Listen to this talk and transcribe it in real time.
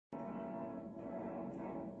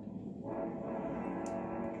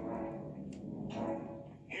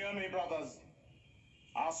me, brothers.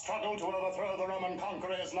 Our struggle to overthrow the Roman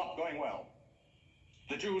conqueror is not going well.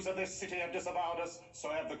 The Jews of this city have disavowed us, so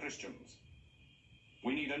have the Christians.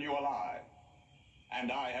 We need a new ally,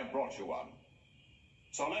 and I have brought you one.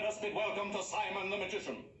 So let us bid welcome to Simon the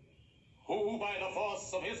magician, who, by the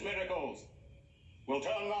force of his miracles, will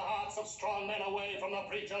turn the hearts of strong men away from the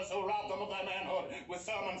preachers who rob them of their manhood with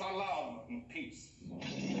sermons on love and peace.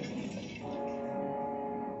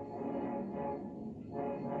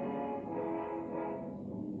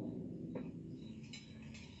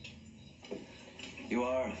 You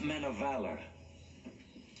are men of valor,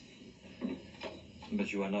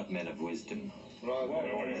 but you are not men of wisdom.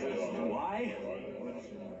 Why?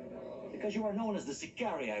 Because you are known as the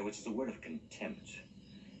Sicarii, which is a word of contempt.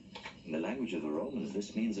 In the language of the Romans,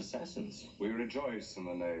 this means assassins. We rejoice in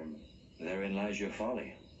the name. Therein lies your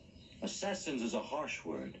folly. Assassins is a harsh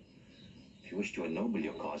word. If you wish to ennoble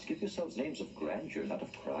your cause, give yourselves names of grandeur, not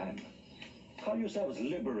of crime. Call yourselves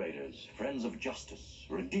liberators, friends of justice,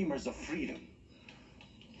 redeemers of freedom.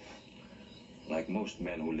 Like most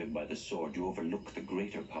men who live by the sword, you overlook the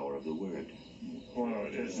greater power of the word.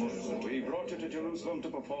 We brought you to Jerusalem to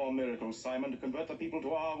perform miracles, Simon, to convert the people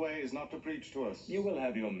to our ways, not to preach to us. You will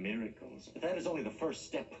have your miracles, but that is only the first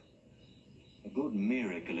step. A good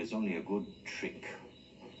miracle is only a good trick.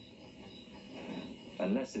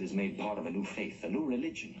 Unless it is made part of a new faith, a new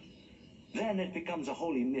religion. Then it becomes a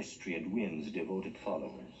holy mystery and wins devoted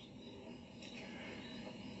followers.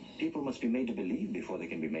 People must be made to believe before they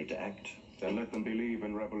can be made to act. Then let them believe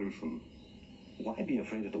in revolution. Why be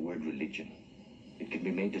afraid of the word religion? It can be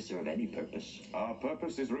made to serve any purpose. Our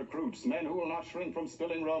purpose is recruits, men who will not shrink from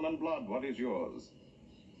spilling Roman blood. What is yours?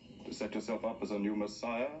 To set yourself up as a new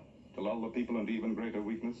Messiah? To lull the people into even greater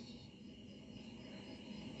weakness?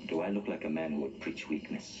 Do I look like a man who would preach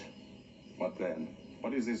weakness? What then?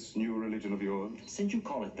 What is this new religion of yours? Since you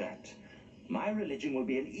call it that, my religion will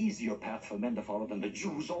be an easier path for men to follow than the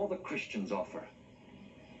Jews or the Christians offer.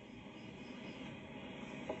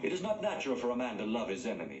 It is not natural for a man to love his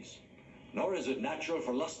enemies, nor is it natural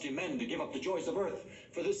for lusty men to give up the joys of earth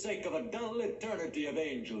for the sake of a dull eternity of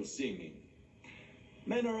angels singing.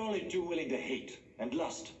 Men are only too willing to hate and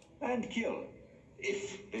lust and kill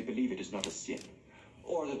if they believe it is not a sin,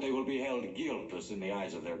 or that they will be held guiltless in the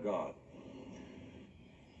eyes of their God.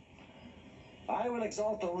 I will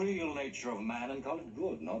exalt the real nature of man and call it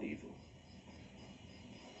good, not evil.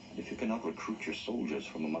 And if you cannot recruit your soldiers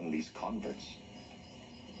from among these converts,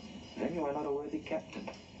 then you are not a worthy captain.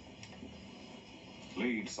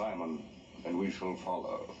 Lead, Simon, and we shall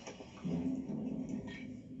follow.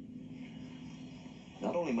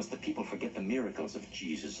 Not only must the people forget the miracles of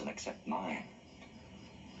Jesus and accept mine,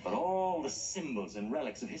 but all the symbols and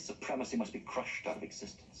relics of his supremacy must be crushed out of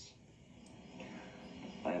existence.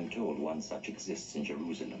 I am told one such exists in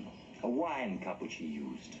Jerusalem, a wine cup which he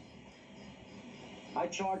used. I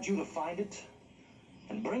charge you to find it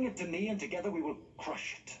and bring it to me, and together we will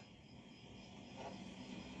crush it.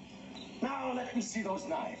 Now let me see those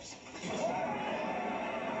knives.